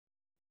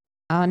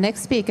Our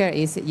next speaker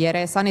is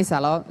Jere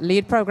Sanisalo,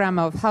 lead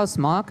programmer of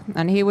Housemarque,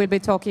 and he will be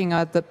talking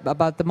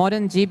about the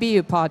modern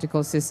GPU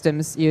particle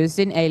systems used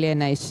in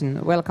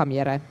Alienation. Welcome,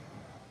 Jere.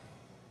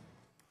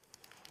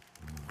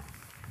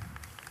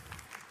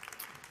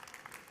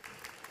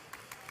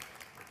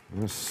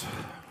 Yes.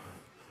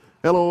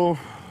 Hello,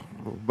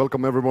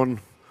 welcome everyone.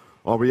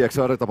 Are we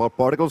excited about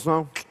particles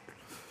now?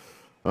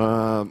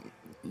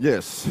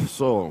 Yes,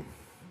 so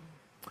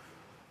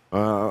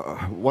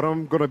what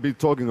I'm going to be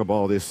talking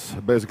about is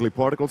basically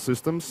particle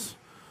systems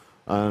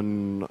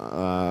and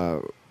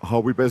how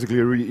we basically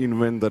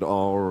reinvented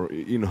our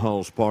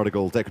in-house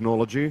particle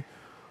technology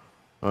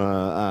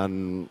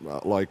and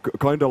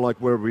kind of like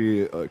where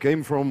we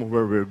came from,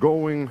 where we're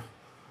going,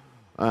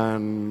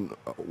 and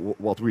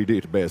what we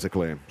did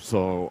basically.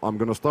 So I'm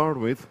going to start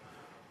with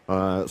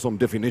some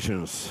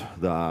definitions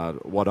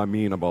that what I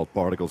mean about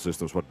particle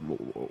systems,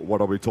 what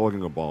are we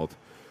talking about,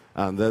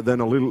 and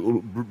then a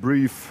little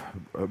brief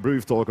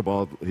talk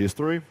about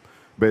history,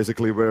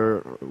 basically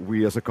where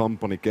we as a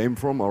company came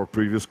from, our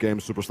previous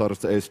games, Superstars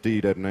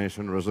HD,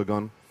 Detonation,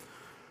 Resogun,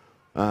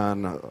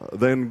 and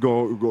then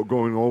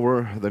going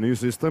over the new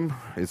system.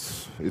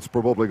 It's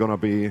probably going to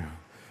be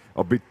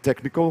a bit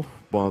technical,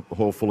 but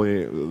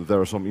hopefully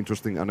there are some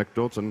interesting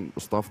anecdotes and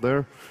stuff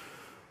there.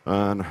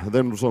 And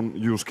then some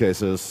use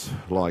cases,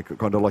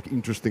 kind of like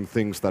interesting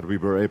things that we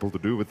were able to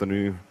do with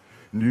the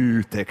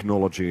new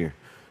technology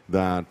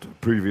that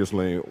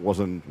previously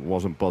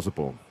wasn't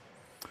possible.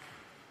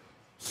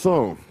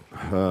 So,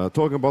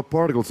 talking about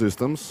particle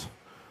systems,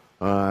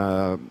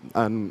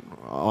 and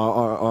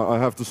I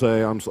have to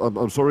say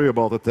I'm sorry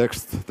about the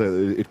text.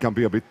 It can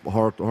be a bit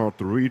hard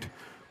to read,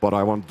 but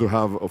I want to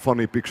have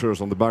funny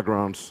pictures on the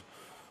backgrounds,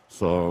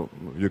 so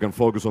you can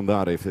focus on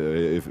that if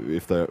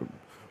the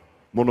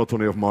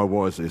monotony of my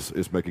voice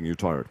is making you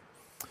tired.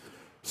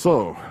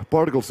 So,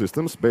 particle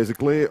systems,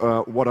 basically,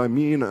 what I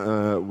mean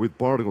with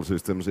particle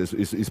systems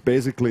is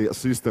basically a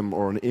system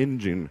or an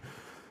engine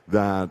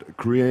that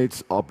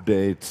creates,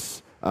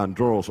 updates, and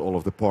draws all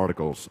of the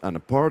particles. And a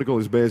particle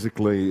is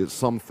basically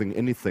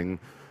anything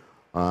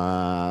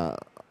that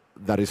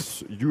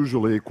is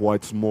usually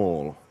quite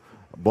small,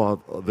 but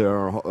there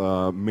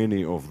are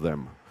many of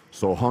them.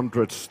 So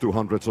hundreds to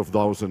hundreds of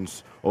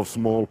thousands of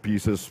small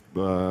pieces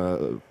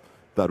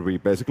that we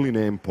basically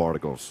name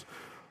particles.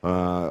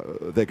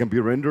 They can be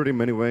rendered in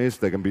many ways.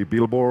 They can be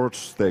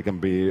billboards, they can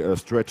be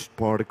stretched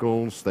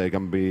particles, they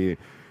can be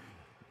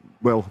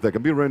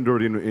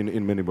rendered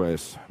in many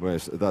ways.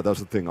 That's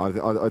the thing.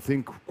 I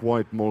think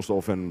quite most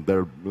often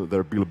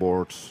they're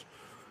billboards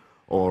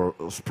or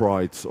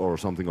sprites or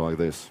something like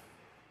this.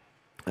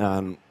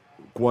 And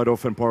quite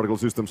often particle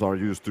systems are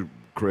used to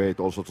create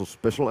all sorts of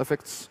special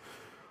effects,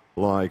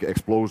 like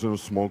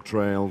explosions, smoke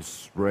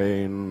trails,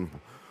 rain,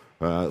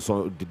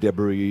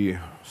 debris,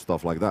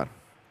 stuff like that.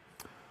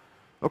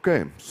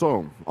 Okay,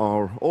 so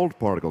our old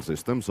particle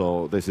system,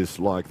 so this is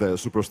like the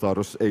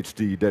Superstars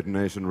HD,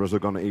 Detonation,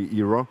 Resogun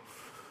era,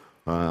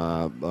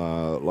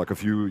 like a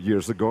few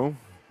years ago.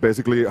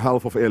 Basically,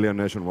 half of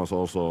Alienation was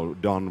also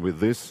done with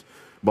this,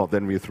 but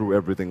then we threw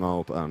everything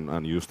out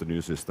and used the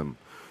new system.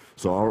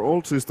 So our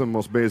old system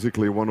was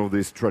basically one of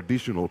these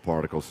traditional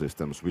particle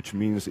systems, which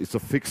means it's a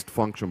fixed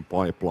function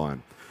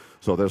pipeline.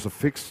 So there's a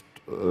fixed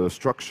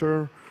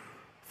structure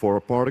for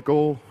a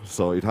particle,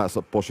 so it has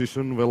a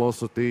position,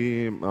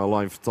 velocity,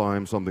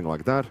 lifetime, something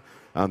like that,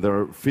 and there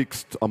are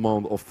fixed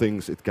amount of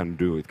things it can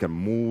do. It can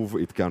move,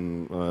 it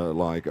can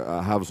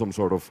have some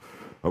sort of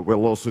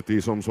velocity,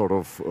 some sort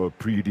of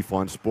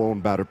predefined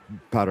spawn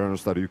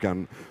patterns that you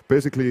can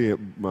basically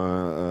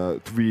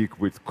tweak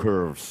with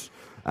curves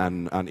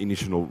and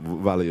initial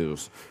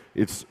values.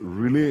 It's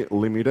really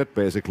limited,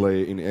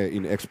 basically,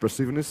 in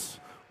expressiveness,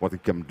 what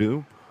it can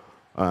do.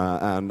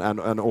 And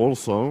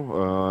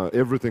also,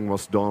 everything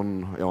was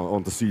done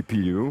on the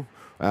CPU.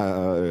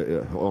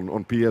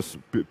 On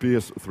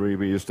PS3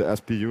 we used the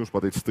SPUs,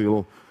 but it's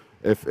still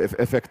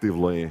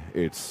effectively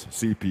it's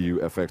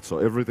CPU effect. So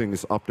everything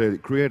is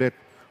created,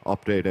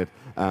 updated,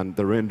 and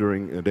the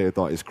rendering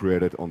data is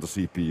created on the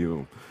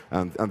CPU.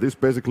 And this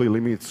basically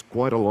limits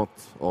quite a lot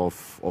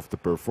of the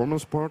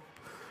performance part,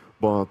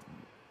 but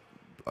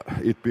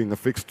it being a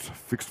fixed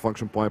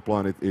function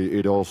pipeline,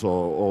 it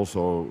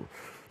also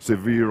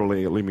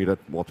severely limited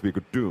what we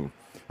could do.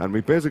 And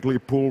we basically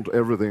pulled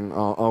everything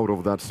out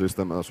of that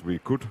system as we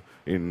could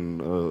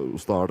in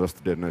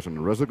Stardust, Detonation,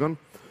 and Resogun.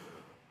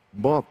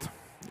 But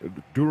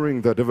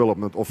during the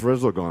development of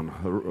Resogun,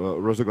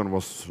 Resogun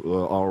was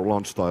our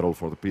launch title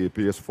for the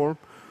PS4.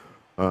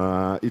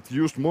 It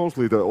used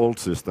mostly the old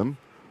system,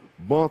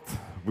 but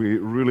we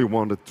really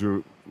wanted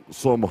to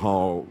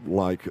somehow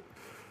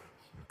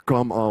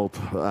come out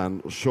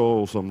and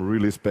show some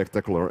really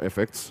spectacular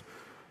effects.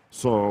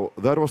 So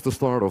that was the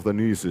start of the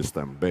new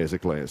system,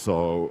 basically.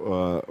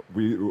 So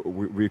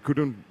we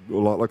couldn't,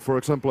 for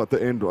example, at the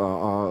end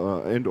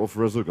of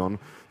Resogun,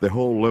 the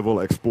whole level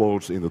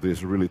explodes into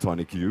these really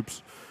tiny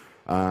cubes,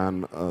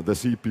 and the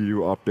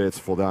CPU updates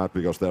for that,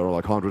 because there are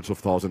like hundreds of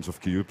thousands of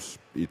cubes.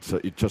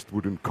 It just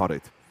wouldn't cut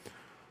it.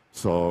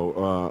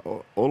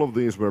 So all of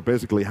these were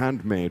basically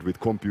handmade with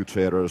compute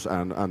shaders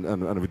and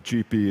with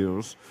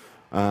GPUs.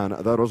 And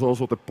that was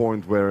also the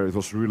point where it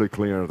was really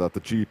clear that the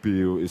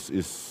GPU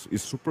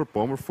is super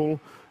powerful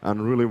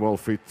and really well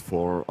fit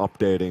for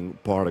updating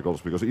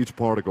particles, because each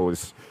particle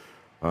is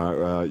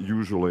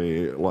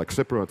usually like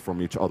separate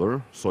from each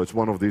other. So it's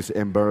one of these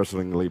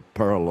embarrassingly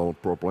parallel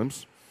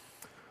problems.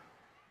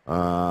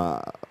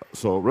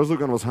 So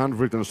Resogun was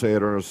handwritten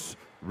shaders,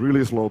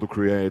 really slow to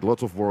create,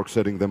 lots of work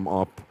setting them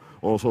up,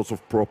 all sorts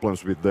of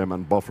problems with them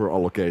and buffer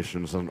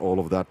allocations and all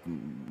of that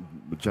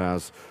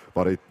jazz.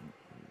 But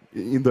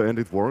in the end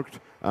it worked,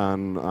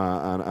 and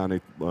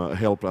it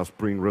helped us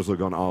bring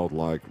Resogun out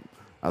like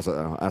as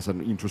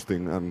an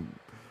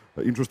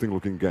interesting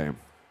looking game.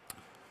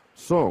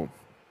 So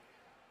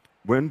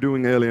when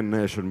doing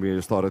Alienation,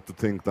 we started to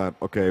think that,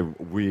 okay,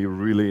 we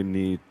really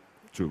need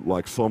to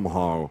like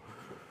somehow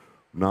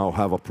now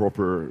have a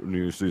proper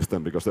new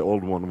system, because the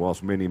old one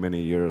was many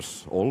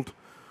years old.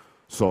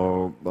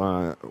 So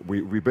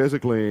we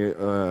basically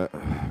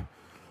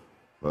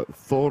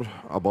thought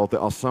about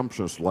the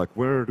assumptions, like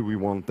where do we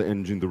want the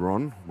engine to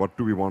run, what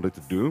do we want it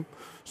to do.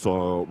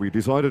 So we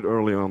decided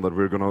early on that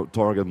we're going to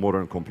target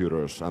modern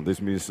computers, and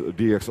this means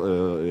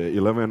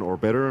DX11 or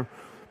better,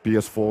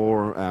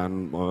 PS4,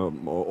 and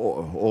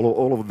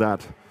all of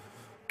that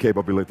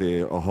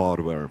capability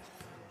hardware.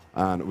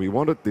 And we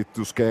wanted it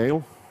to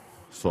scale.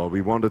 So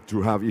we wanted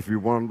to have, if we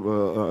want,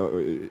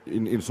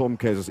 in some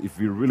cases, if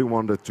we really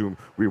wanted to,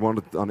 we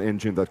wanted an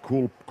engine that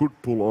could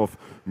pull off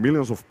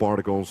millions of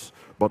particles,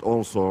 but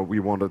also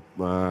we wanted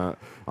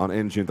an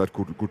engine that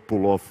could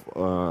pull off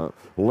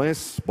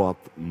less but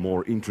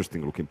more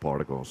interesting looking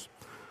particles.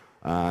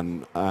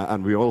 And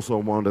we also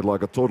wanted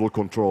like a total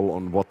control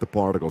on what the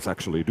particles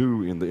actually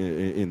do in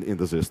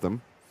the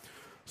system.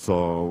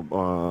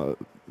 So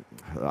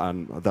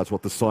and that's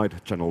what the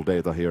side channel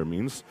data here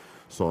means.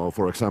 So,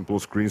 for example,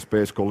 screen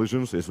space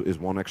collisions is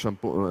one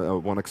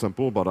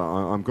example, but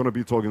I'm going to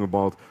be talking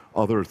about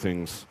other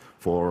things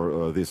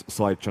for this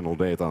side channel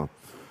data,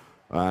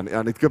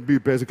 and it can be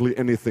basically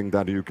anything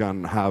that you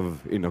can have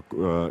in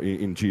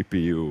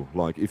GPU.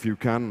 Like if you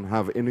can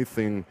have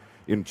anything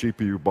in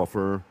GPU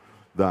buffer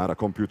that a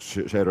compute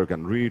shader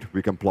can read,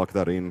 we can plug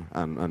that in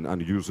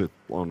and use it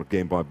on a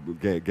game by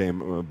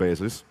game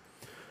basis.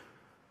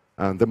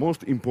 And the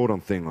most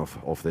important thing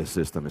of this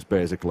system is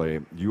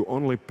basically you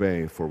only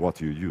pay for what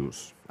you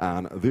use.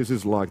 And this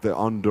is like the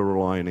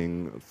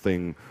underlining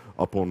thing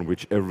upon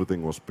which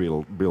everything was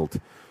built.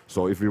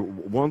 So if you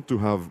want to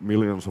have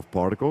millions of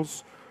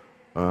particles,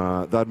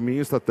 that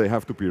means that they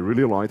have to be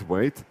really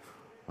lightweight,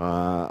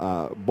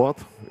 but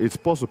it's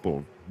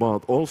possible.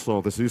 But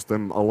also the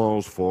system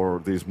allows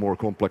for these more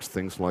complex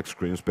things like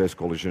screen space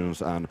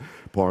collisions and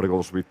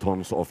particles with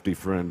tons of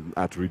different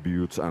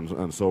attributes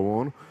and so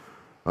on.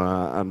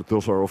 And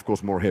those are, of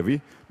course, more heavy.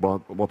 But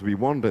what we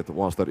wanted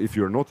was that if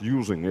you're not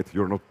using it,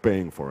 you're not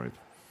paying for it.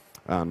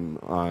 And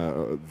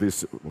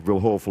this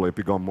will hopefully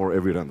become more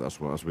evident as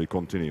well as we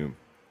continue.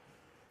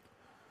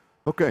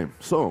 Okay,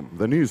 so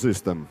the new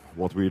system,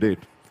 what we did,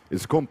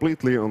 is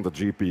completely on the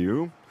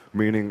GPU,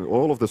 meaning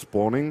all of the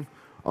spawning,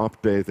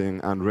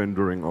 updating, and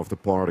rendering of the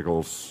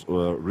particles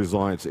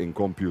resides in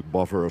compute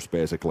buffers,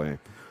 basically.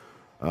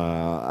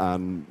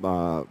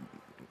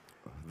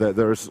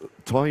 There's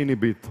tiny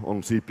bit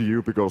on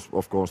CPU because,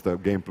 of course, the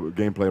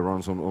gameplay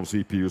runs on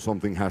CPU.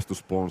 Something has to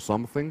spawn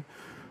something,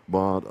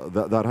 but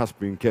that has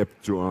been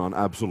kept to an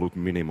absolute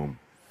minimum.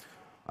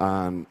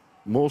 And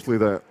mostly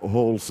the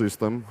whole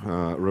system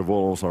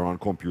revolves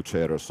around compute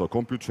shaders. So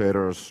compute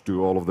shaders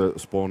do all of the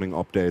spawning,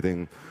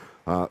 updating.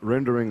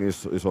 Rendering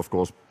is, of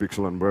course,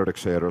 pixel and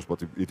vertex shaders,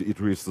 but it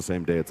reads the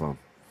same data.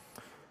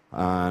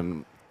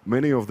 And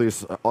many of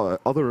these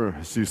other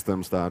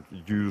systems that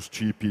use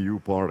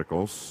GPU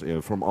particles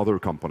from other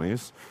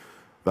companies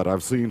that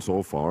I've seen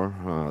so far,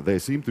 they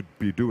seem to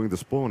be doing the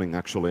spawning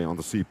actually on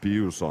the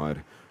CPU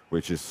side,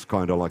 which is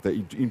kind of like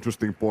the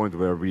interesting point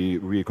where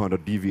we kind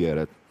of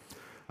deviated.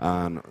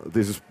 And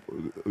this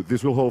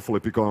will hopefully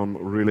become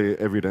really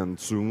evident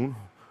soon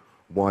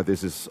why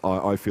this is.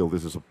 I feel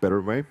this is a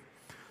better way.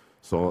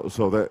 So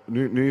the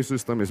new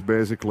system is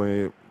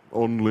basically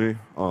only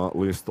a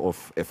list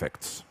of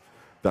effects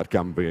that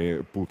can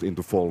be put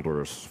into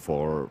folders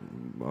for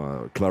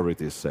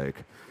clarity's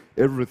sake.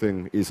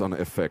 Everything is an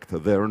effect.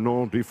 There are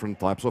no different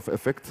types of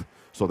effect,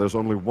 so there's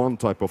only one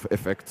type of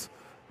effect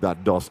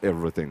that does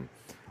everything.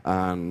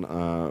 And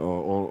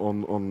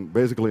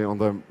basically on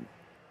the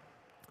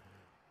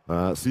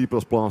C++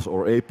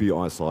 or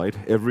API side,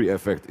 every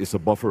effect is a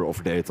buffer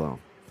of data.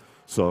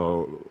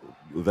 So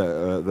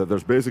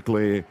there's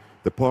basically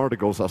the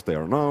particles as they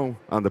are now,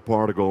 and the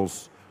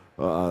particles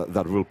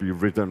that will be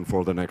written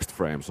for the next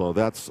frame. So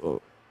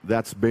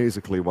that's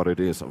basically what it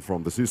is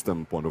from the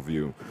system point of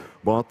view.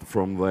 But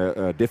from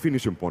the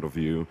definition point of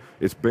view,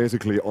 it's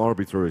basically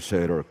arbitrary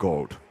shader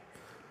code.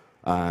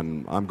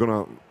 And I'm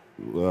gonna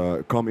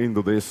come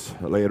into this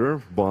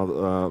later,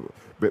 but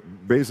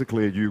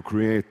basically you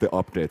create the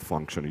update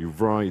function. You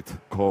write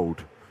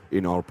code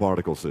in our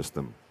particle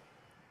system.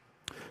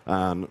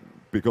 And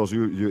because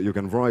you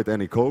can write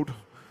any code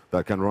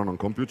that can run on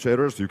compute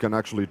shaders. You can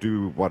actually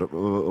do what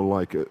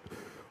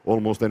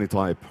almost any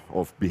type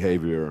of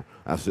behavior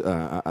as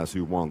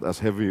you want, as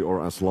heavy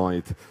or as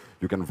light.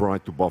 You can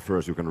write to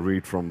buffers, you can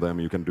read from them,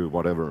 you can do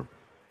whatever.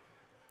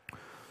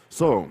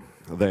 So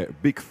the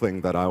big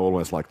thing that I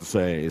always like to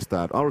say is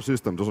that our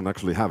system doesn't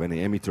actually have any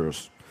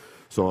emitters.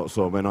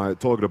 So when I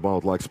talked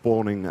about like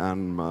spawning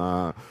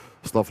and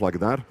stuff like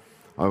that,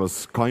 I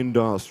was kind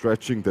of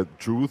stretching the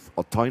truth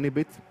a tiny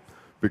bit,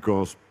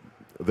 because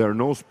there are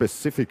no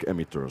specific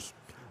emitters.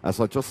 As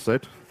I just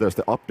said, there's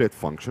the update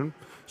function.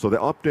 So the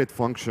update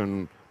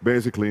function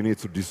basically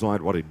needs to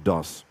decide what it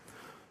does.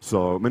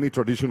 So many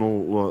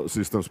traditional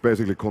systems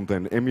basically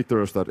contain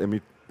emitters that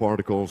emit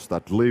particles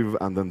that live,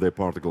 and then their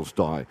particles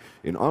die.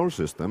 In our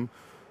system,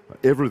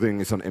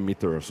 everything is an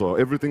emitter. So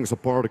everything is a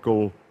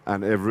particle,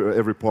 and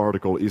every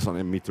particle is an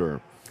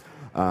emitter.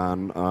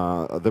 And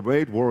the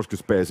way it works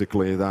is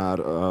basically that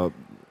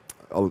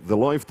the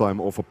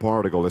lifetime of a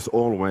particle is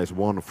always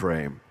one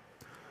frame.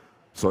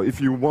 So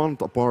if you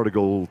want a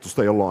particle to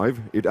stay alive,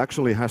 it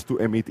actually has to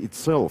emit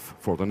itself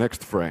for the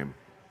next frame.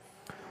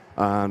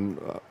 And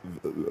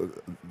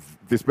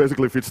this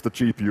basically fits the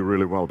GPU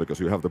really well, because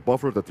you have the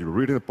buffer that you're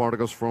reading the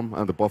particles from,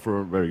 and the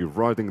buffer where you're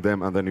writing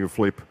them, and then you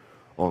flip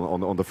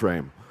on the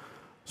frame.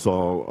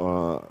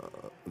 So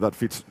that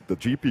fits the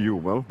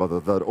GPU well,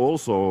 but that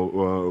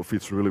also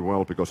fits really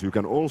well because you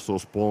can also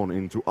spawn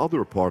into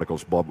other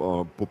particles,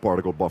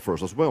 particle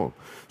buffers as well.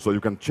 So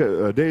you can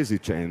daisy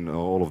chain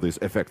all of these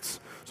effects.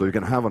 So you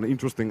can have an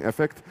interesting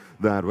effect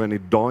that when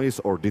it dies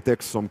or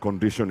detects some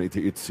condition, it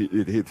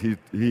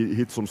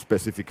hits some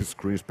specific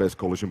screen space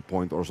collision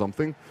point or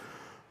something.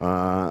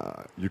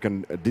 You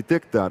can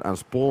detect that and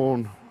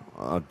spawn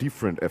a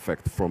different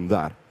effect from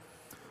that.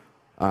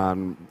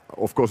 And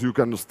of course, you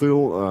can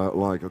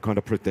still kind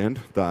of pretend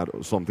that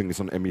something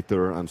is an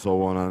emitter and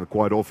so on. And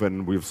quite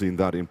often, we've seen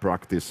that in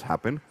practice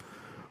happen.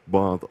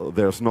 But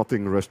there's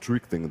nothing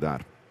restricting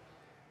that.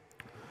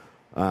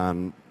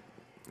 And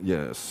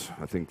yes,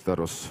 I think that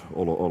was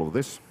all of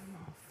this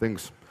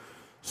things.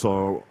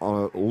 So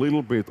a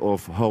little bit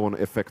of how an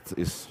effect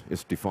is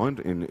defined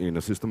in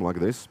a system like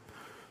this.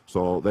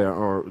 So there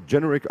are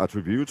generic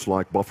attributes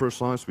like buffer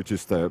size, which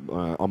is the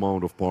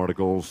amount of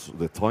particles,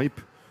 the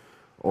type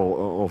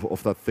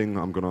of that thing.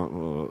 I'm going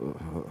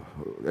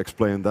to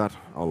explain that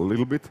a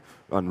little bit.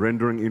 And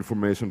rendering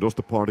information, does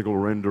the particle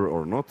render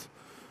or not?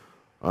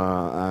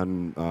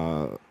 And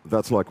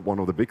that's like one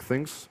of the big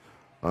things.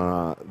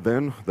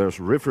 Then there's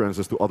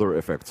references to other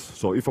effects.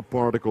 So if a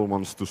particle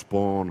wants to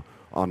spawn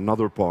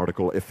another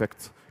particle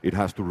effect, it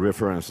has to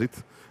reference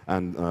it.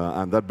 And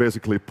that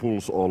basically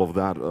pulls all of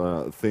that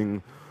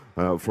thing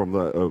from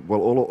the,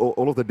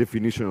 all of the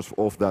definitions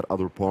of that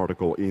other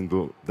particle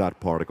into that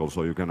particle,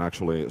 so you can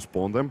actually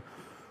spawn them.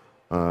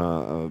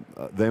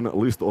 Then a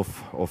list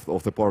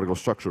of the particle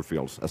structure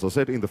fields. As I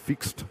said, in the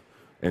fixed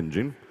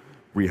engine,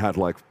 we had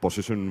like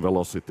position,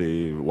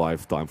 velocity,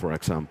 lifetime, for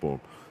example.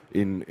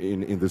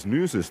 In this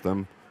new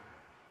system,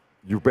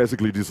 you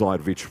basically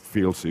decide which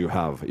fields you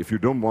have. If you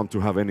don't want to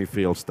have any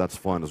fields, that's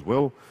fine as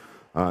well.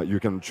 You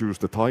can choose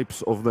the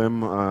types of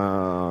them,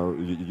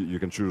 you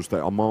can choose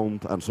the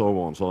amount, and so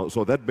on.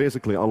 So that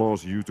basically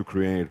allows you to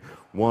create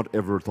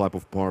whatever type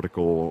of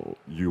particle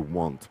you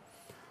want.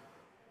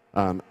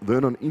 And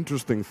then an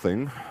interesting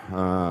thing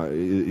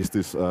is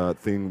this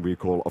thing we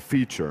call a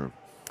feature.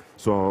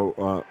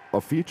 So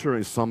a feature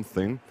is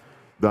something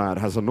that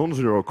has a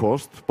non-zero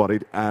cost, but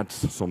it adds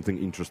something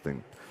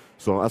interesting.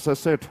 So as I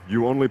said,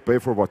 you only pay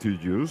for what you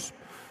use.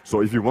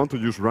 So if you want to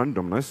use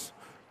randomness,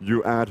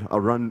 you add a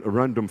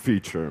random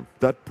feature.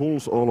 That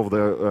pulls all of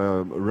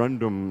the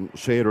random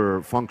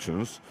shader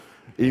functions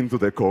into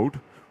the code,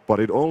 but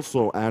it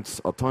also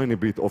adds a tiny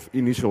bit of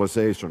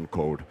initialization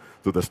code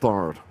to the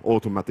start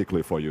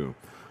automatically for you.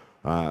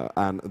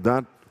 And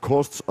that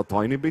costs a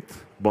tiny bit,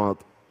 but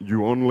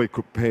you only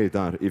could pay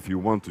that if you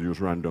want to use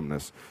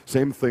randomness.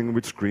 Same thing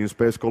with screen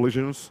space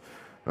collisions.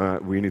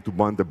 We need to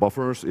bind the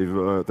buffers,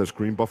 the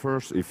screen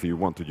buffers, if you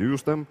want to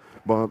use them,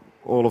 but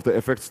all of the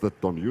effects that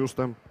don't use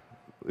them,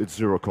 it's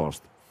zero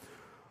cost.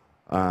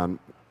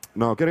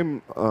 Now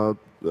getting,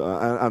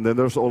 and then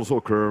there's also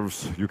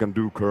curves. You can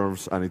do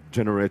curves, and it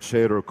generates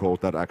shader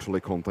code that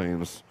actually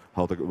contains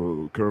how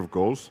the curve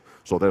goes.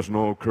 So there's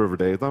no curve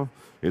data.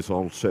 It's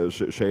all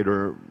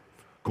shader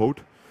code.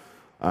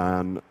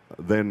 And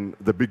then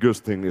the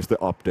biggest thing is the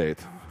update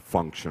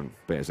function,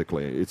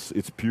 basically.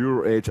 It's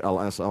pure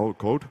HLSL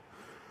code.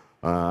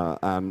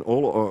 And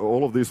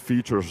all of these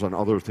features and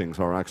other things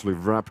are actually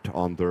wrapped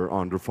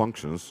under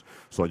functions,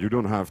 so you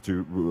don't have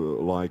to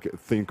like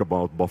think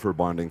about buffer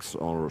bindings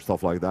or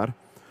stuff like that.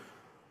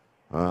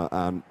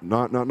 And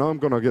now I'm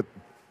gonna get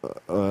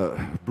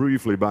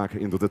briefly back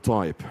into the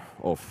type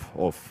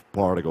of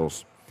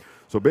particles.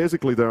 So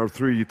basically there are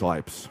three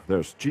types.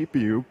 There's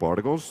GPU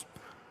particles,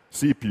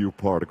 CPU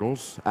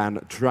particles,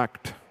 and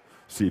tracked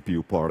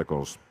CPU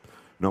particles.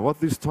 Now what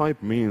this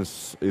type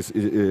means is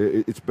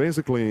it's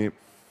basically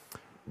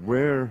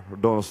where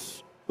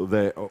does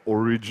the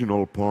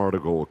original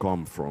particle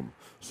come from.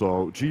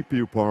 So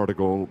GPU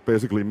particle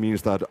basically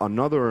means that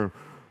another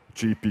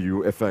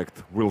GPU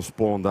effect will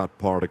spawn that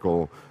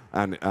particle,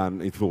 and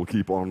it will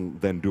keep on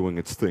then doing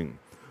its thing.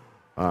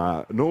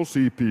 No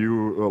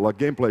CPU, like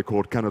gameplay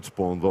code, cannot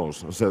spawn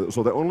those.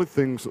 So the only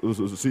things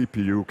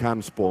CPU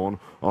can spawn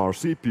are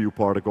CPU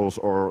particles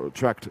or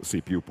tracked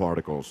CPU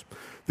particles.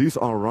 These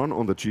are run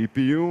on the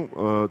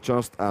GPU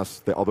just as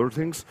the other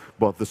things,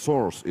 but the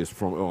source is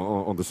from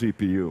on the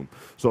CPU.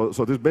 So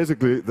this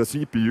basically the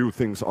CPU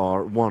things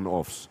are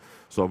one-offs.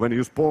 So when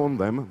you spawn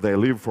them, they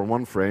live for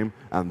one frame,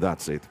 and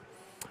that's it.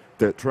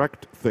 The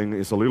tracked thing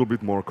is a little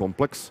bit more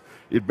complex.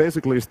 It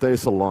basically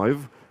stays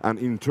alive, and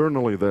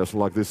internally there's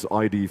like this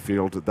ID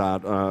field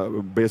that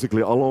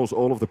basically allows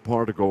all of the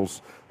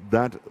particles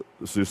that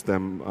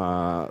system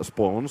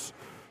spawns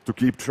to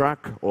keep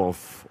track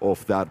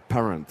of that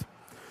parent.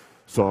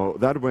 So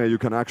that way you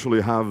can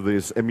actually have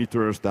these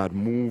emitters that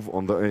move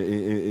on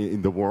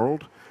in the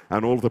world,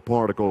 and all the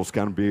particles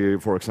can be,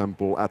 for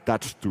example,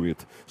 attached to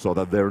it, so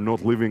that they're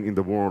not living in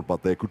the world,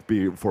 but they could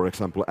be, for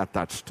example,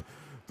 attached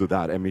to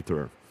that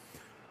emitter.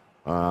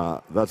 I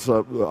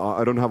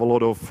don't have a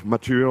lot of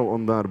material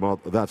on that,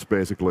 but that's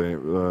basically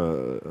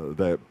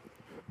the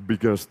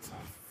biggest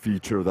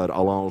feature that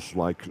allows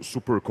like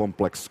super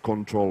complex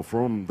control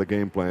from the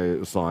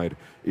gameplay side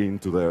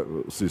into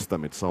the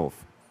system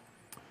itself.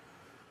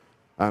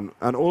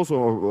 And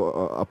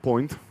also a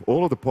point,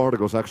 all of the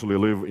particles actually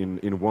live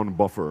in one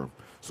buffer.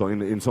 So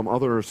in some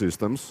other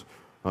systems,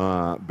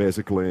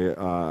 basically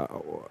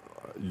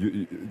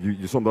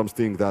you sometimes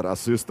think that a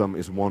system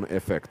is one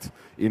effect.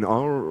 In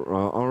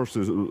our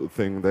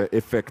thing, the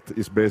effect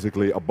is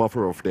basically a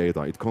buffer of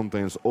data. It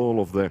contains all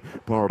of the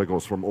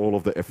particles from all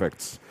of the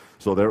effects.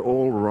 So they're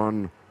all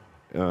run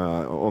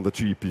on the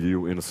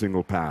GPU in a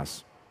single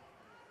pass.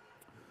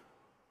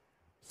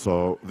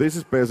 So this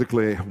is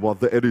basically what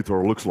the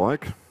editor looks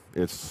like.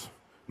 It's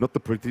not the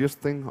prettiest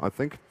thing, I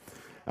think,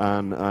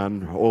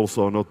 and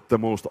also not the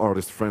most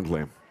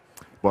artist-friendly,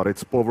 but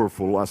it's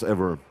powerful as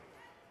ever.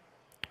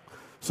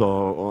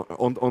 So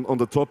on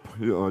the top,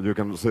 you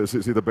can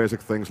see the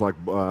basic things like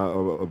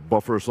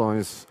buffer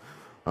size,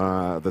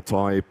 the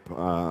type,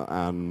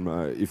 and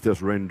if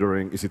there's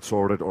rendering, is it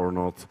sorted or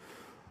not.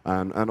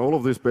 And all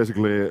of this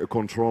basically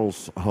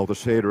controls how the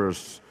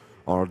shaders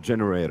are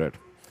generated.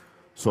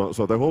 So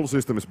the whole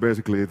system is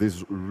basically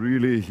this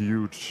really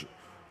huge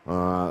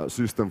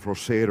system for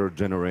shader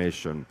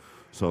generation,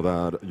 so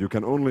that you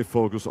can only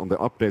focus on the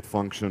update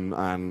function,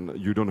 and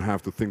you don't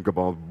have to think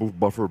about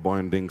buffer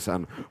bindings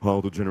and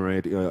how to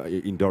generate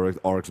indirect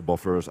arcs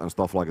buffers and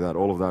stuff like that.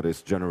 All of that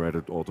is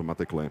generated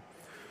automatically.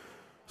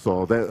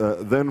 So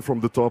then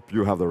from the top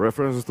you have the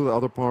references to the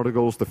other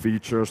particles, the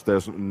features.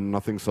 There's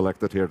nothing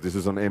selected here. This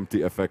is an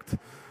empty effect.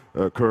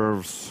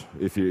 Curves,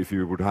 if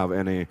you would have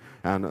any,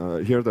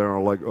 and here there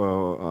are like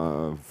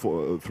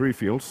 3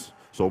 fields.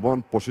 So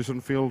one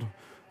position field,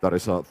 that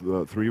is a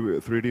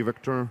 3D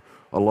vector,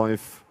 a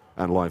life,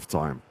 and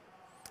lifetime.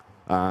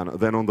 And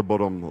then on the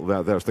bottom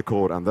there's the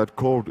code, and that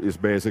code is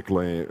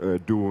basically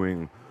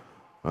doing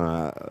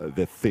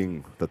the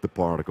thing that the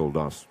particle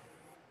does.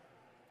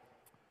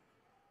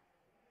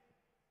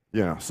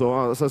 Yeah,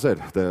 so as I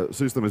said, the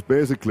system is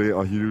basically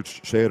a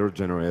huge shader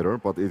generator,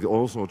 but it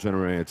also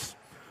generates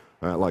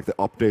like the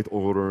update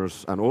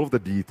orders and all of the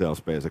details,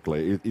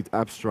 basically. It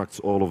abstracts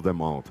all of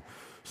them out.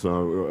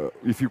 So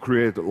if you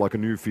create like a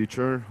new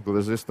feature to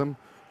the system,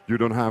 you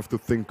don't have to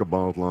think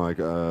about like,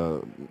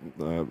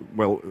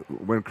 well,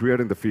 when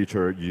creating the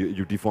feature,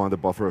 you define the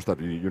buffers that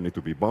you need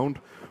to be bound,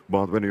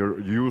 but when you're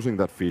using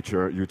that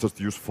feature, you just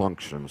use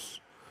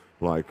functions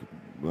like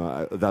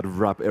that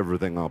wrap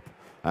everything up.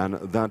 And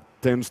that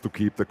tends to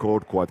keep the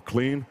code quite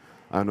clean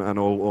and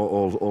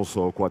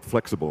also quite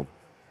flexible.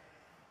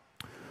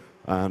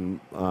 And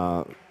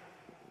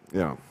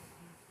yeah.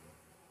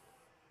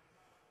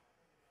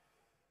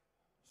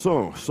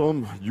 So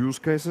some use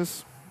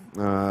cases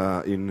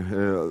in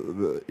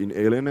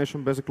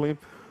Alienation, basically.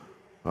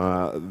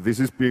 This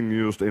is being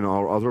used in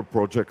our other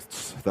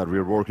projects that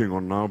we're working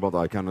on now, but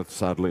I cannot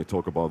sadly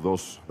talk about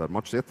those that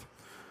much yet.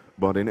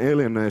 But in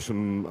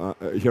Alienation,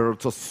 here are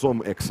just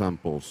some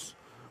examples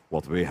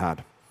what we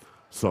had.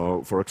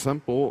 So, for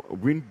example,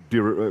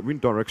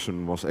 wind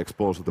direction was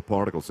exposed to the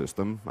particle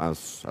system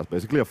as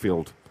basically a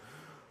field.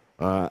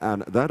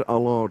 And that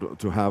allowed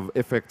to have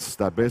effects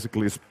that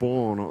basically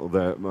spawn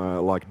the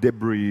like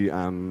debris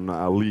and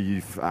a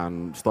leaf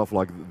and stuff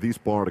like these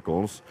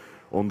particles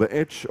on the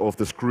edge of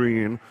the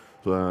screen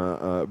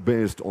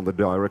based on the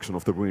direction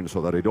of the wind,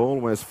 so that it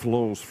always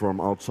flows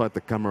from outside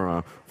the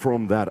camera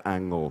from that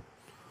angle.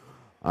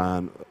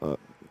 And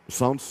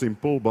sounds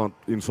simple, but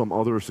in some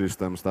other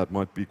systems that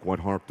might be quite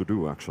hard to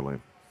do, actually.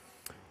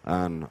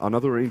 And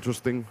another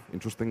interesting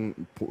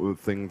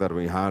thing that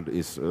we had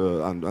is,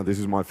 and this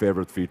is my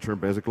favorite feature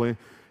basically,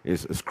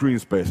 is screen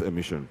space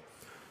emission.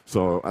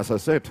 So as I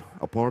said,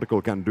 a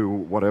particle can do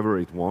whatever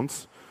it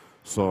wants.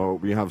 So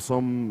we have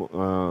some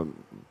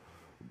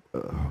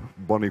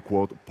bunny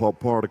quote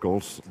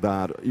particles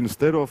that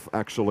instead of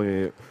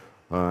actually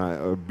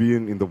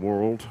being in the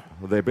world,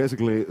 they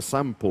basically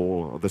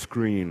sample the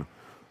screen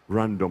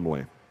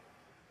randomly,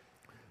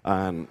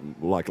 and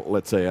like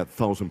let's say at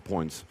 1,000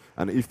 points.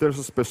 And if there's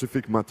a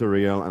specific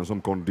material and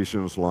some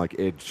conditions like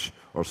edge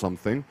or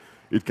something,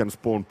 it can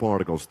spawn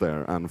particles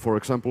there. And for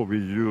example, we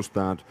use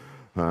that,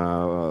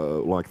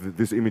 like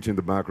this image in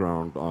the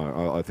background,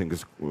 I think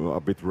is a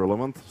bit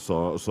relevant.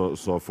 So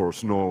for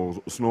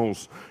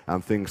snows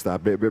and things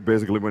that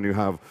basically when you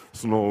have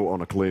snow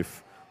on a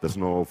cliff, the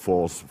snow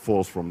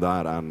falls from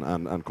that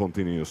and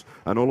continues.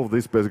 And all of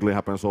this basically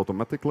happens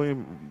automatically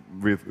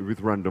with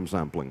random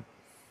sampling.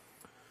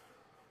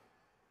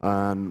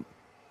 And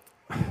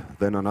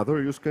then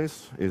another use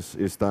case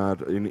is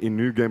that in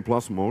New Game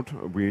Plus mode,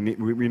 we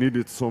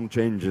needed some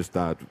changes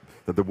that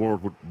the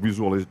world would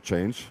visually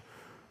change.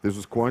 This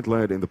was quite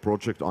late in the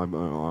project,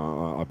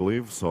 I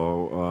believe,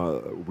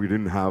 so we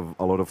didn't have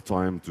a lot of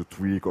time to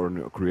tweak or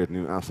create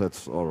new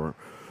assets or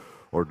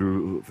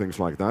do things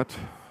like that.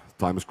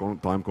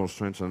 Time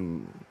constraints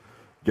and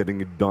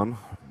getting it done.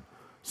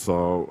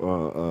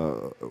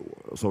 So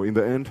in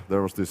the end,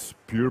 there was this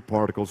pure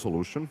particle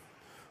solution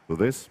to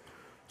this.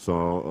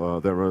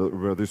 So there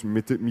were these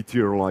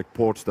meteor-like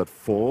pods that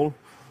fall.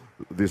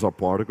 These are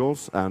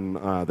particles, and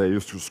they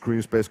used to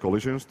screen space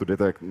collisions to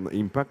detect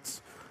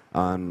impacts.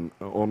 And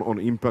on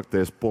impact,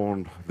 they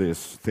spawned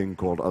this thing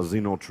called a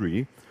Xeno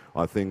tree.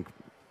 I think,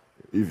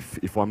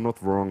 if I'm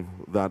not wrong,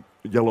 that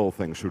yellow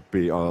thing should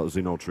be a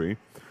Xeno tree.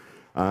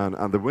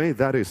 And the way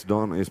that is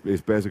done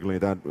is basically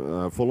that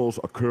follows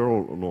a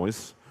curl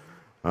noise.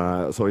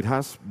 So it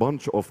has a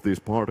bunch of these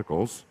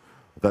particles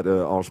that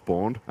are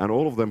spawned, and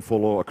all of them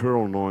follow a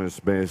curl noise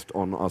based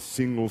on a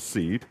single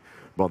seed.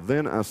 But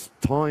then as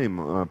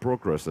time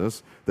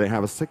progresses, they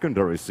have a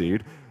secondary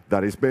seed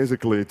that is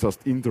basically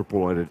just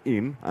interpolated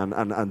in,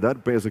 and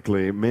that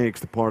basically makes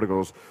the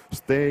particles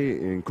stay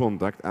in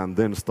contact and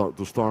then start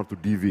to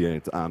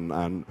deviate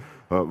and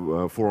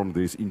form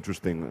these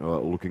interesting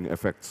looking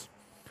effects.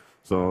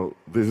 So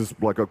this is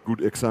like a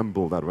good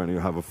example that when you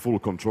have a full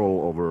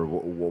control over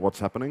what's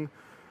happening,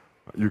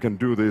 you can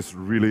do these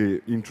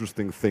really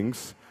interesting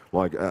things.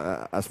 Like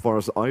as far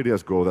as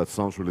ideas go, that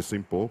sounds really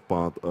simple,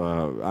 but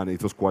and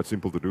it was quite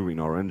simple to do in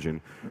our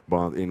engine.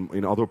 But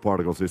in other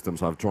particle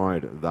systems I've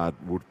tried, that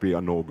would be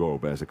a no-go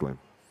basically.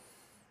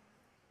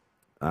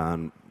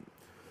 And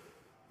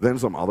then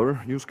some other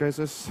use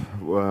cases.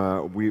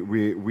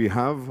 We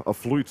have a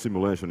fluid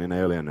simulation in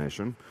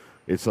Alienation.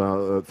 It's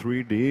a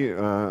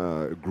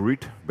 3D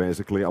grid,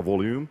 basically a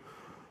volume.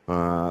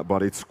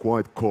 But it's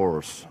quite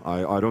coarse.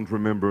 I don't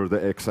remember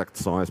the exact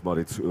size, but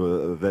it's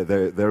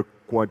they're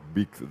quite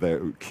big,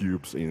 the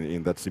cubes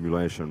in that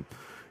simulation.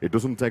 It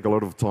doesn't take a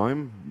lot of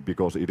time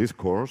because it is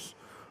coarse,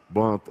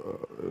 but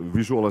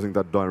visualizing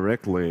that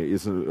directly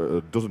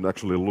doesn't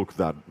actually look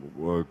that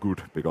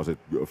good because it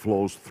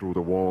flows through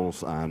the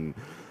walls and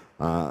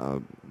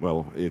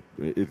well,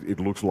 it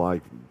looks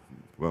like,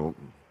 well,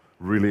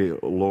 really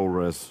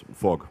low-res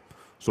fog.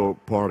 So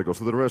particles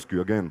to the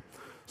rescue again.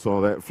 So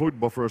the fluid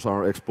buffers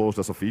are exposed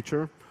as a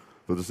feature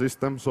to the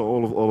system, so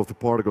all of the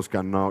particles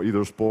can now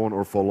either spawn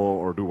or follow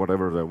or do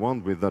whatever they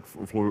want with that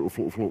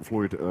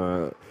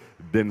fluid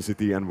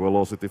density and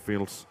velocity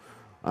fields.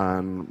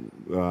 And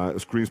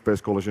screen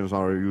space collisions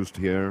are used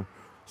here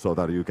so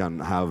that you can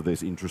have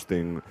this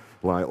interesting,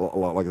 like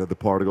that the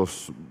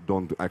particles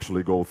don't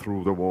actually go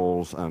through the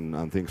walls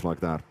and things like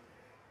that.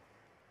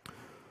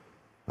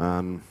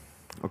 And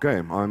okay,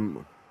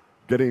 I'm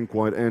getting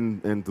quite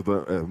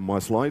into my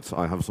slides.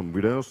 I have some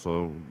videos,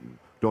 so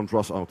don't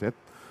rush out yet.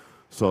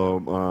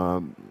 So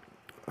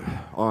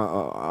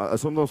I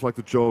sometimes like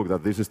to joke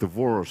that this is the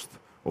worst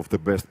of the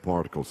best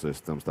particle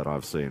systems that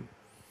I've seen.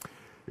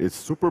 It's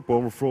super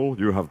powerful.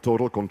 You have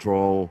total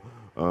control.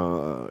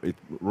 It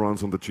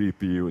runs on the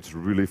GPU. It's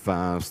really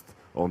fast.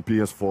 On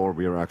PS4,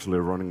 we are actually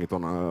running it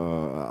on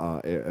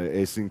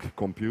async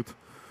compute.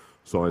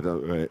 So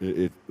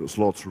it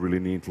slots really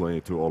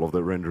neatly to all of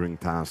the rendering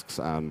tasks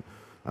and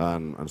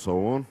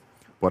so on,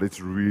 but it's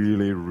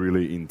really,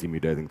 really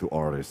intimidating to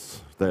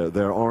artists.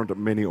 There aren't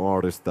many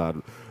artists that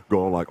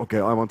go like, okay,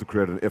 I want to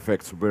create an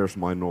effect, where's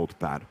my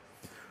notepad?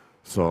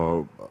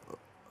 So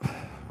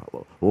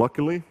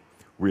luckily,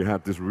 we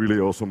had this really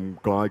awesome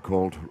guy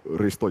called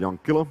Risto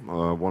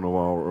Jankkila, one of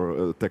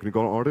our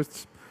technical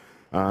artists,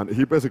 and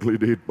he basically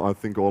did, I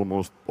think,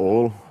 almost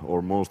all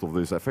or most of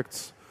these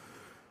effects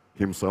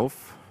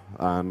himself,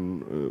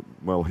 and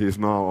well, he's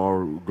now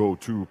our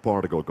go-to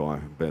particle guy,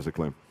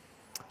 basically.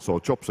 So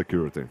job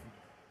security.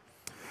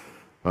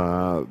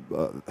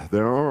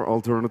 There are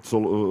alternative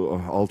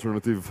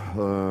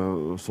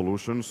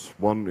solutions.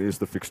 One is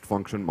the fixed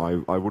function.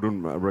 I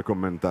wouldn't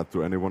recommend that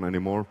to anyone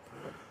anymore.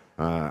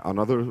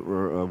 Another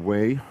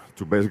way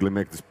to basically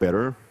make this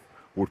better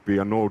would be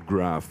a node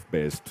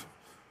graph-based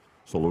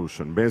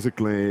solution.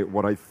 Basically,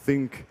 what I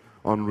think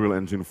Unreal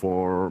Engine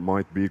 4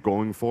 might be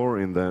going for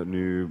in the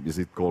new, is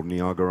it called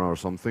Niagara or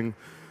something?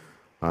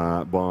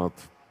 But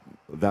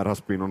that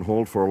has been on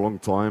hold for a long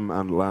time,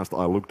 and last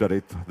I looked at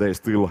it, they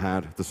still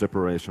had the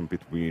separation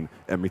between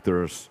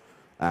emitters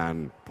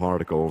and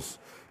particles.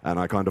 And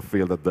I kind of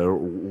feel that they're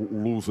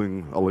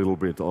losing a little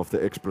bit of the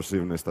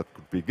expressiveness that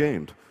could be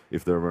gained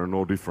if there were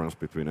no difference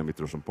between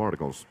emitters and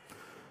particles.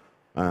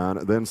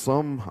 And then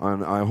some,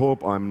 and I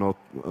hope I'm not,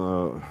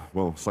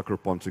 well, sucker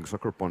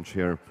punch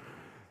here.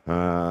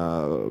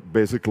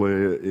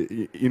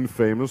 Basically,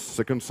 Infamous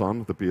Second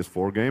Son, the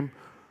PS4 game,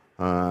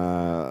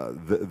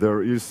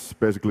 there is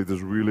basically this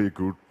really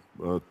good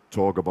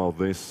talk about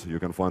this. You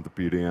can find the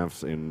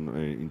PDFs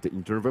in the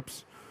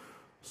interwebs.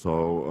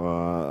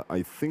 So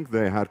I think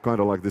they had kind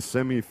of like this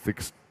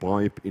semi-fixed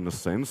pipe in a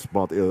sense,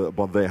 but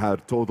they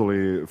had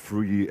totally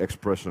free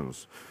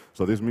expressions.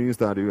 So this means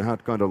that you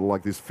had kind of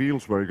like these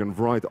fields where you can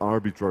write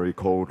arbitrary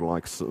code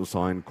like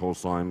sine,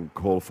 cosine,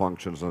 call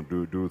functions and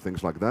do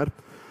things like that.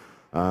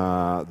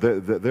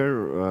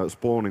 Their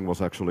spawning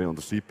was actually on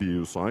the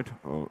CPU side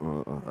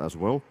as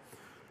well,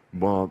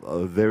 but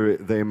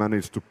they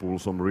managed to pull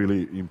some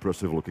really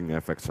impressive looking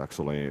effects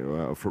actually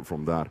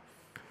from that.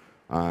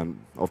 And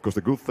of course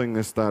the good thing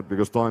is that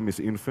because time is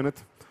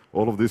infinite,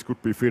 all of this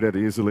could be fitted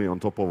easily on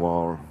top of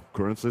our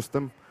current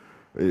system.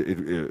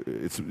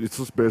 It's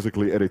just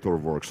basically editor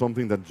work,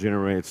 something that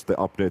generates the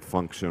update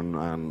function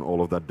and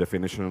all of that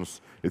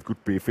definitions. It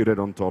could be fitted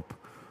on top,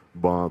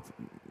 but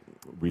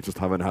we just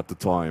haven't had the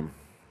time.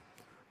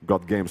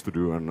 Got games to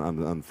do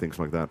and things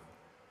like that.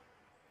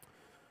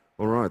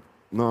 All right,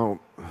 now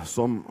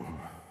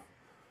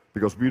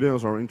because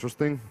videos are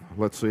interesting,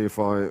 let's see if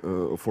I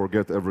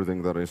forget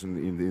everything that is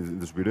in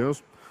these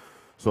videos.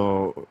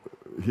 So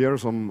here are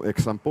some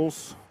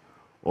examples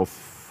of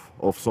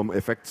some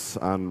effects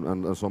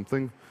and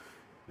something.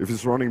 If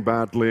it's running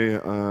badly,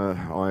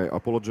 I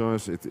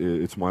apologize.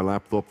 It's my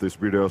laptop. These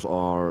videos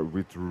are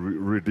with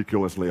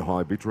ridiculously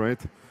high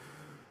bitrate,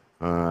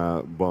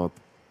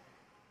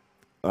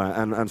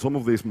 and some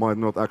of these might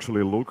not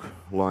actually look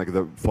like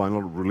the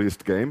final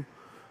released game.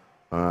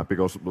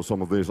 Because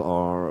some of these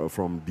are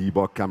from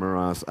debug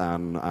cameras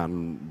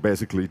and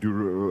basically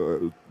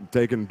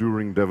taken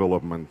during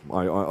development.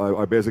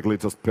 I basically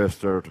just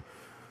pestered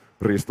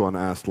Risto and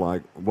asked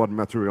like, what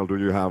material do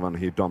you have? And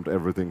he dumped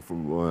everything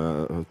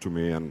to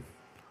me, and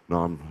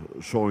now I'm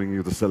showing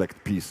you the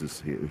select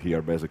pieces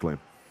here basically.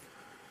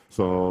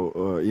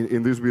 So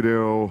in this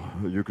video,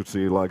 you could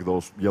see like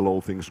those yellow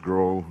things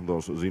grow,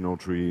 those Xeno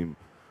tree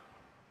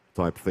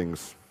type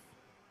things.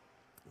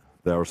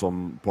 There are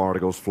some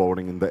particles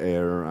floating in the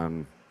air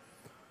and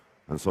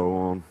so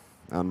on.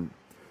 And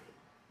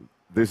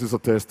this is a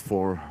test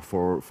for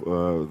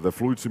the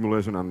fluid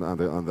simulation and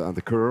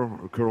the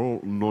curl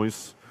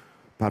noise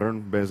pattern,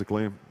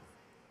 basically.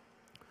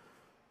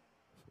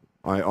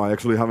 I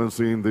actually haven't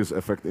seen this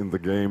effect in the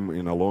game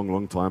in a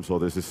long time, so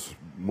this is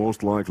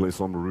most likely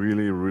some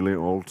really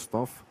old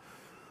stuff.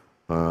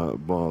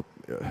 But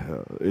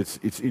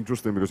it's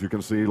interesting because you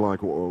can see like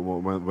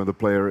when the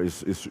player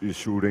is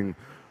shooting.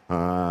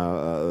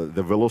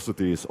 The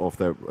velocities of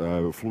the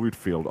fluid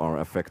field are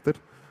affected,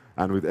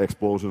 and with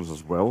explosions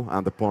as well,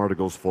 and the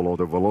particles follow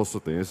the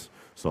velocities,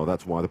 so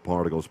that's why the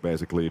particles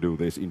basically do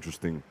this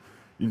interesting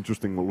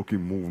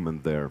looking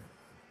movement there.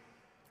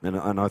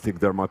 And I think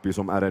there might be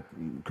some added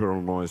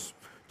kernel noise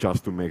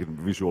just to make it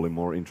visually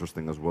more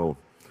interesting as well.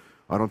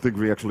 I don't think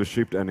we actually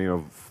shipped any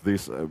of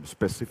this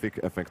specific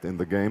effect in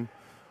the game.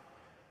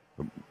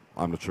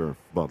 I'm not sure,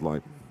 but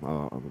like,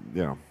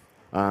 yeah.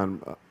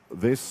 And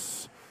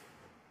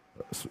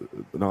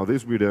now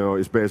this video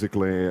is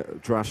basically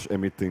trash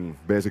emitting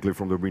basically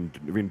from the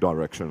wind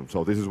direction.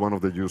 So this is one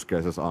of the use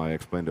cases I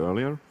explained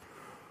earlier.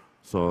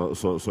 So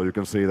you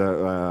can see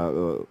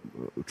the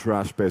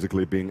trash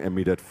basically being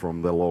emitted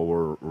from the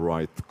lower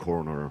right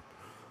corner,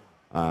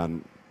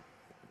 and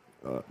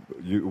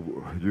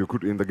you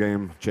could in the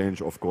game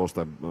change, of course,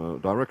 the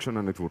direction,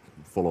 and it would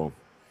follow.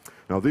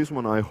 Now this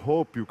one, I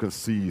hope you can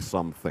see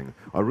something.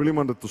 I really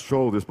wanted to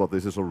show this, but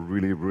this is a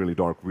really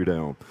dark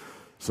video.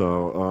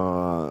 So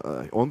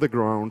on the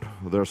ground,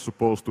 there's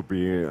supposed to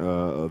be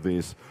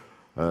these,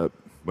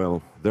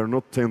 well, they're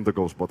not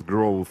tentacles, but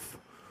growth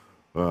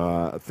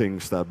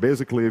things that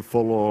basically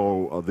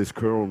follow this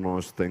curl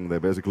noise thing. They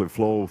basically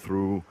flow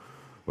through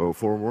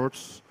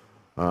forwards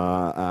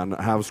and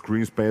have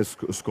screen space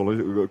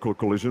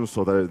collisions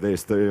so that they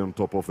stay on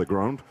top of the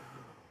ground.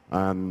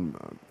 And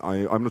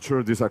I'm not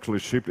sure this actually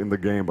shipped in the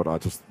game, but I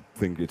just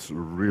think it's a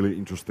really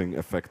interesting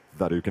effect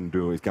that you can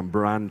do. It can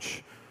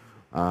branch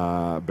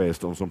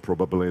based on some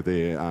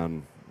probability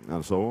and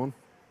so on.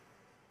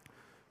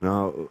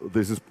 Now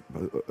this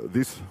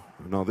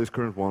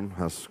current one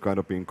has kind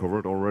of been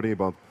covered already,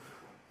 but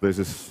this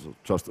is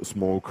just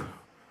smoke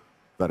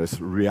that is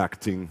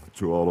reacting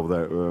to all of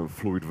the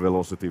fluid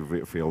velocity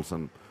fields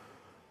and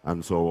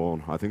so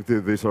on. I think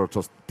these are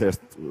just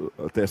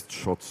test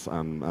shots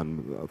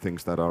and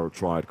things that are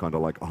tried, kind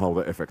of like how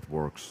the effect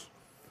works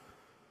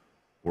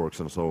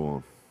and so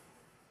on.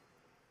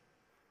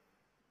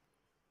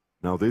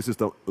 Now this is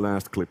the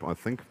last clip, I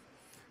think,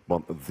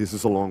 but this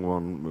is a long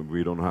one.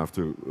 We don't have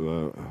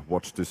to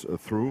watch this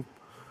through.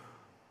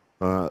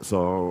 Here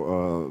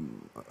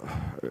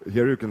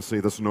you can see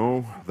the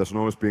snow. The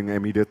snow is being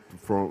emitted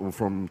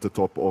from the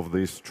top of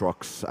these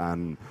trucks,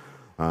 and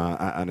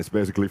it's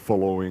basically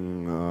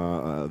following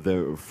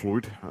the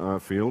fluid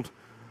field,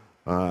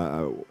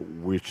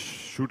 which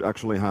should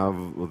actually have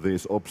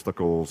these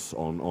obstacles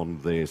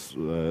on these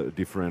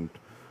different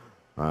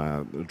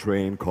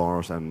train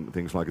cars and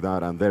things like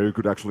that. And there you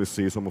could actually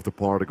see some of the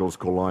particles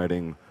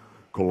colliding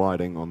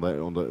on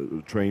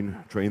the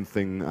train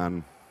thing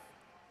and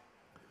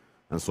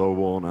so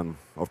on, and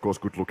of course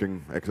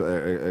good-looking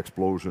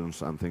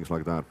explosions and things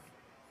like that.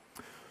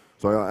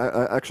 So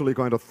I actually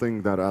kind of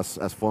think that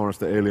as far as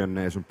the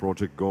Alienation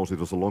project goes, it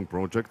was a long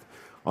project.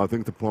 I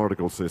think the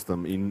particle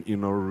system,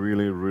 in a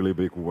really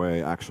big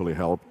way, actually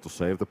helped to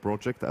save the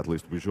project, at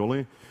least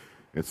visually.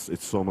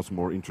 It's so much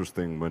more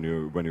interesting when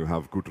you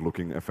have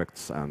good-looking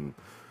effects and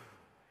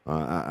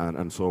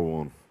so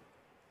on.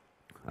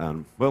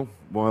 And well,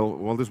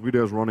 while this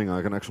video is running,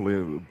 I can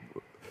actually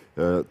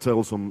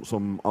tell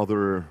some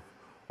other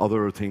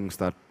things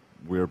that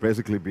we're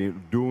basically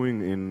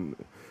doing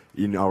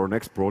in our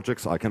next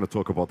projects. I cannot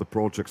talk about the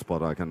projects,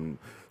 but I can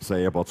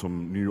say about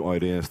some new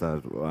ideas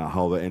that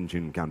how the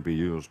engine can be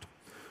used.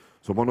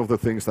 So one of the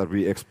things that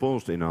we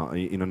exposed in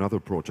another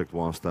project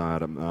was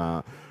that,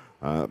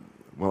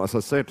 well, as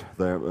I said,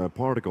 the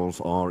particles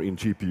are in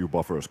GPU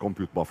buffers,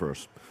 compute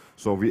buffers.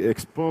 So we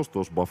exposed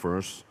those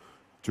buffers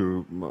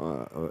to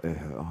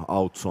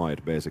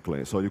outside,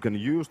 basically. So you can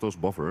use those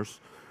buffers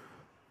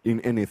in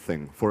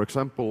anything. For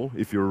example,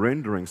 if you're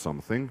rendering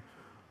something,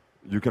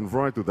 you can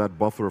write to that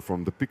buffer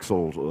from the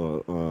pixel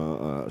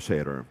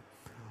shader.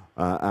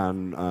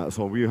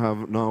 So we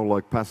have now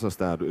like passes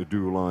that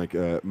do like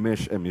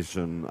mesh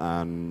emission,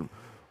 and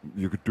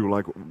you could do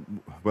like,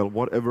 well,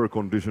 whatever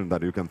condition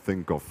that you can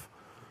think of.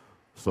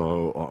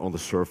 So on the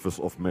surface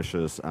of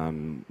meshes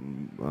and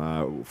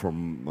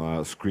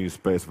from screen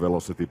space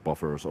velocity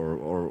buffers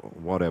or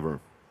whatever.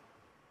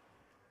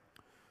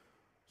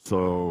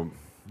 So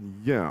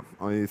yeah,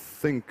 I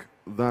think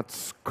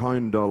that's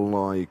kind of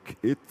like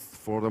it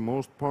for the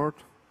most part.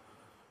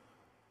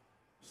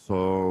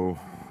 So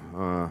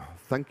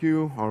thank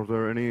you. Are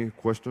there any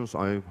questions?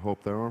 I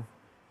hope there are.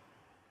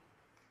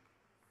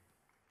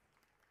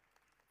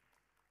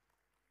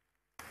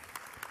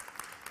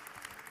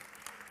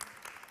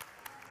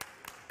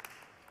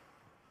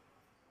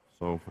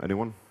 So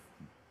anyone?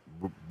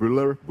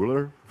 Buller?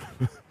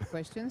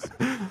 Questions?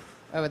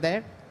 Over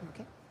there?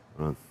 Okay.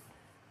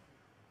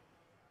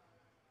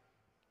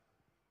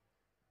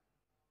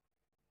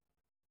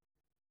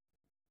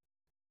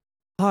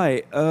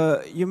 Hi,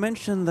 you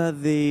mentioned that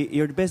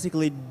you're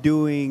basically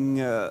doing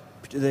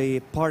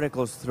the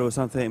particles through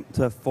something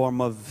to a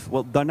form of,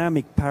 well,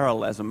 dynamic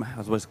parallelism,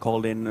 as was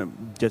called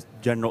in just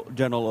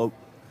general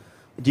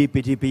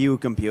GPU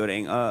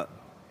computing.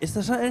 Is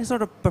there any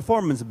sort of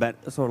performance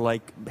sort of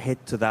like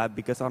hit to that?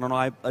 Because I don't know,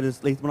 I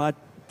just when I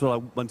sort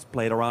of once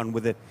played around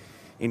with it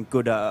in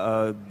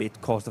CUDA,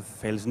 it caused a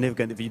fairly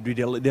significant if you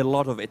did a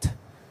lot of it.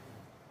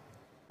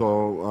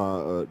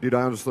 So, did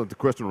I understand the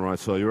question right?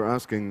 So you're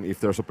asking if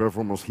there's a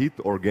performance hit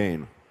or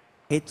gain?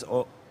 Hit,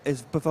 or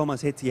is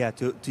performance hit, yeah,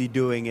 to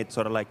doing it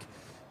sort of like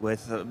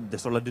with the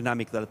sort of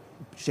dynamic that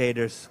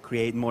shaders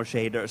create more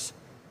shaders.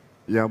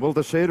 Yeah, well,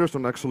 the shaders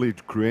don't actually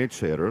create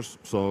shaders.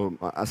 So,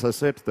 as I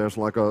said, there's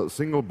like a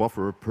single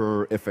buffer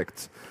per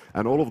effect.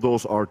 And all of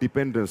those are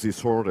dependency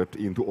sorted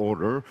into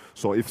order.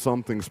 So if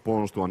something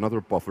spawns to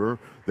another buffer,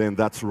 then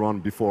that's run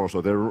before. So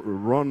they're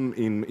run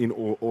in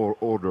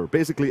order.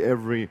 Basically,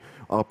 every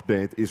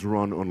update is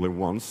run only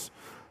once.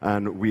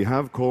 And we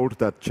have code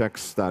that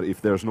checks that if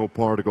there's no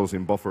particles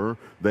in buffer,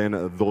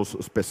 then those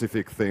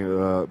specific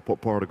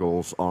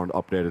particles aren't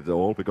updated at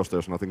all because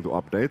there's nothing to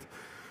update.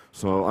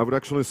 So I would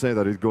actually say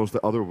that it goes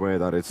the other way,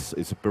 that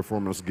it's a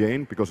performance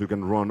gain because you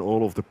can run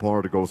all of the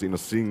particles in a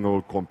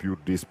single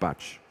compute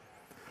dispatch.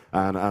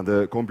 And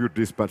the compute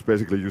dispatch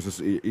basically uses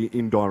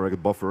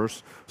indirect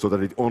buffers so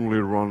that it only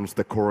runs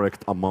the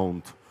correct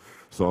amount.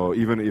 So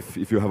even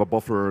if you have a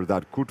buffer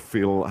that could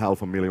fill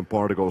 500,000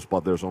 particles,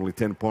 but there's only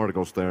 10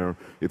 particles there,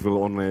 it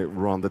will only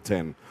run the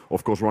 10.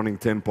 Of course, running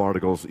 10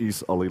 particles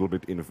is a little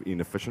bit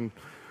inefficient,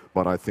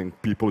 but I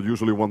think people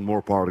usually want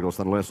more particles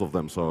than less of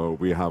them. So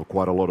we have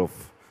quite a lot of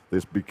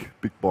these big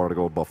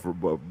particle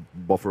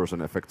buffers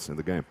and effects in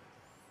the game.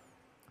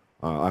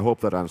 I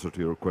hope that answered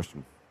your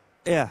question.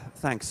 Yeah,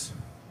 thanks.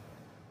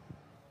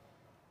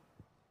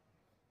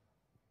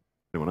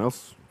 Anyone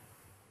else?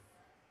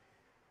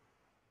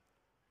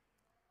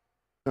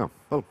 Yeah,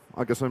 well,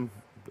 I guess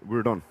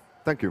we're done.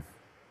 Thank you.